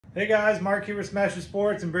Hey guys, Mark here with Smash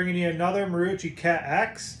Sports and bringing you another Marucci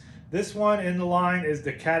CATX. This one in the line is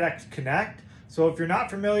the CATX Connect. So if you're not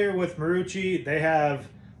familiar with Marucci, they have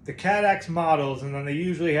the CATX models, and then they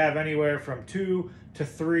usually have anywhere from 2 to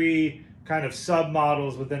 3 kind of sub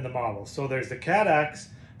models within the model. So there's the CATX,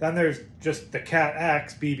 then there's just the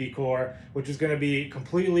CATX BBCOR, which is going to be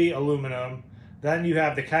completely aluminum. Then you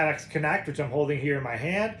have the CATX Connect, which I'm holding here in my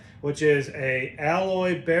hand, which is a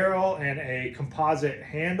alloy barrel and a composite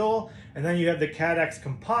handle. And then you have the CATX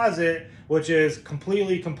Composite, which is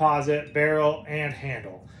completely composite barrel and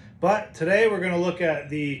handle. But today we're going to look at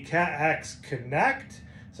the CATX Connect.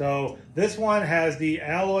 So this one has the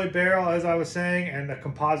alloy barrel, as I was saying, and the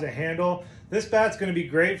composite handle. This bat's going to be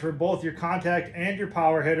great for both your contact and your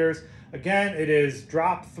power hitters. Again, it is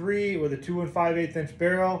drop 3 with a 2 5/8 inch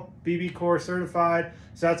barrel, BBCOR certified.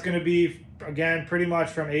 So that's going to be, again, pretty much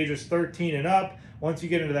from ages 13 and up. Once you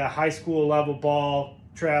get into that high school level ball,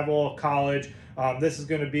 travel, college, this is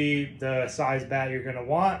going to be the size bat you're going to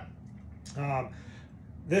want.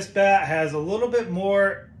 This bat has a little bit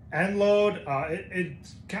more end load.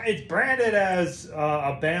 It's branded as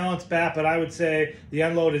a balanced bat, but I would say the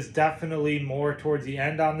end load is definitely more towards the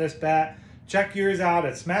end on this bat. Check yours out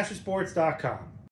at smashsports.com.